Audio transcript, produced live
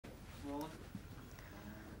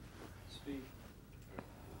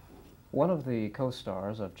One of the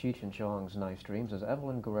co-stars of Cheech and Chong's Nice Dreams is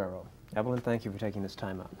Evelyn Guerrero. Evelyn, thank you for taking this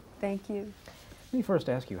time out. Thank you. Let me first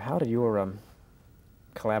ask you, how did your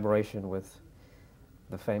collaboration with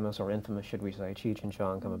the famous, or infamous, should we say, Cheech and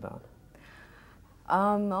Chong come about?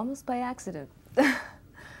 Almost by accident.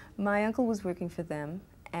 My uncle was working for them,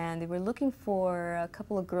 and they were looking for a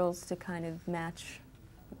couple of girls to kind of match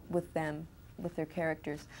with them, with their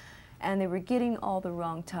characters. And they were getting all the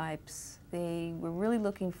wrong types. They were really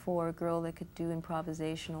looking for a girl that could do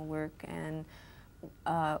improvisational work and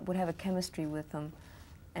would have a chemistry with them.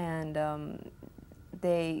 And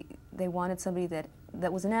they wanted somebody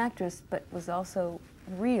that was an actress, but was also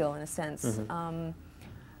real in a sense,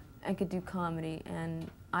 and could do comedy. And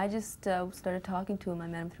I just started talking to him. I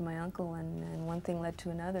met him through my uncle, and one thing led to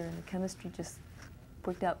another, and the chemistry just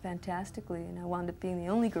worked out fantastically, and I wound up being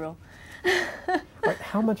the only girl. Right,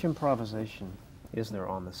 how much improvisation is there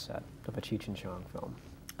on the set of a Cheech and Chong film?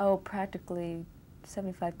 Oh, practically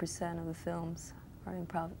 75% of the films are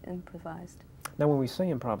improvised. Now, when we say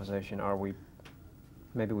improvisation, are we,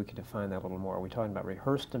 maybe we could define that a little more. Are we talking about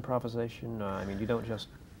rehearsed improvisation? I mean, you don't just...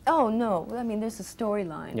 Oh, no. I mean, there's a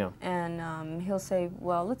storyline. Yeah. And he'll say,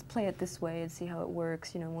 well, let's play it this way and see how it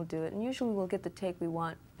works, you know, we'll do it. And usually we'll get the take we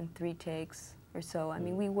want in 3 takes or so. I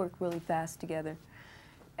mean, we work really fast together.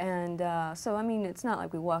 And so, I mean, it's not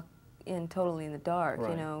like we walk in totally in the dark,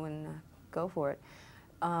 you know, and go for it.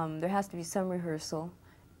 There has to be some rehearsal,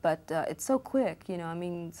 but it's so quick, you know. I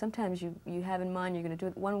mean, sometimes you have in mind you're going to do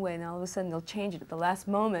it one way, and all of a sudden they'll change it at the last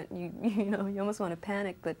moment. You know, you almost want to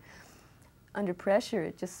panic, but under pressure,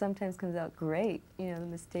 it just sometimes comes out great, you know, the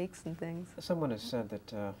mistakes and things. Someone has said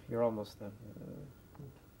that you're almost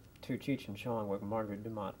to Cheech and Chong what Margaret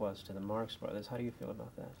Dumont was to the Marx Brothers. How do you feel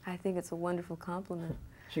about that? I think it's a wonderful compliment.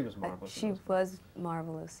 She was marvelous. She was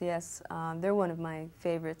marvelous, yes. They're one of my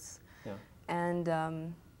favorites. Yeah.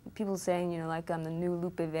 And people saying, you know, like I'm the new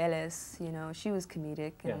Lupe Vélez, you know, she was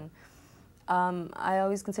comedic. And I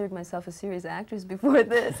always considered myself a serious actress before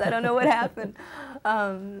this. I don't know what happened.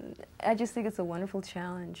 I just think it's a wonderful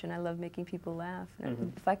challenge, and I love making people laugh.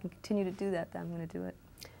 And if I can continue to do that, then I'm going to do it.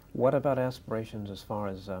 What about aspirations as far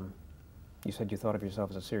as, you said you thought of yourself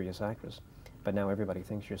as a serious actress, but now everybody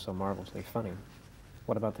thinks you're so marvelously funny.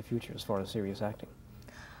 What about the future as far as serious acting?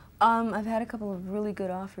 I've had a couple of really good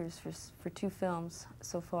offers for 2 films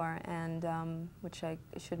so far, and which I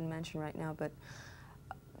shouldn't mention right now, but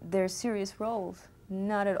they're serious roles,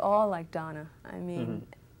 not at all like Donna. I mean,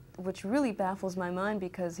 which really baffles my mind,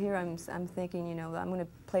 because here I'm thinking, you know, I'm going to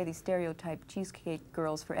play these stereotype cheesecake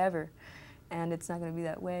girls forever, and it's not going to be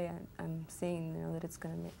that way. I'm seeing, you know, that it's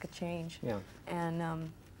going to make a change. Yeah.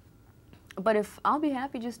 And but if I'll be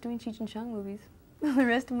happy just doing Cheech and Chong movies the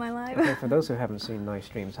rest of my life. Okay, for those who haven't seen Nice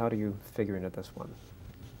Dreams, how do you figure into this one?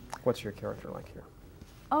 What's your character like here?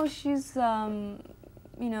 Oh, she's,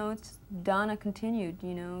 you know, it's Donna continued,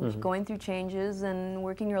 you know, going through changes and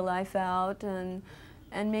working her life out and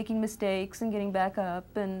making mistakes and getting back up,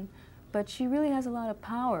 but she really has a lot of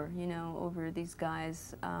power, you know, over these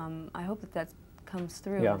guys. I hope that comes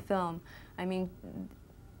through in the film. I mean,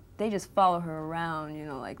 they just follow her around, you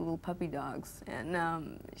know, like little puppy dogs,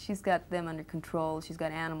 and she's got them under control. She's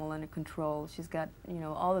got Animal under control. She's got, you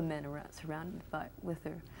know, all the men around, surrounded with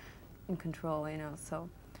her in control, you know. So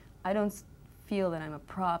I don't feel that I'm a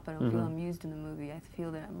prop. I don't feel I'm used in the movie. I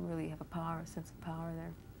feel that I really have a sense of power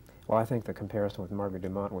there. Well, I think the comparison with Margaret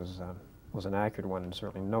Dumont was an accurate one, and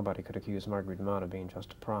certainly nobody could accuse Margaret Dumont of being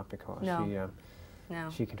just a prop, because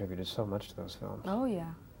she contributed so much to those films. Oh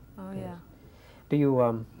yeah, oh yeah.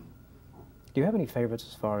 Do you have any favorites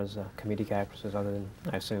as far as comedic actresses other than,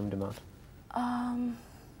 I assume, Dumont? Comedic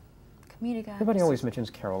actresses. Everybody always mentions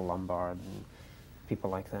Carol Lombard and people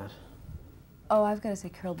like that. Oh, I've got to say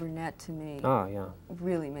Carol Burnett, to me. Ah, yeah.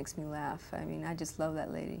 Really makes me laugh. I mean, I just love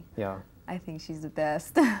that lady. Yeah. I think she's the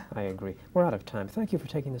best. I agree. We're out of time. Thank you for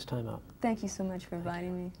taking this time out. Thank you so much for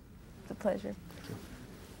inviting me. It's a pleasure. Thank you.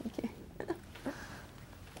 Thank you.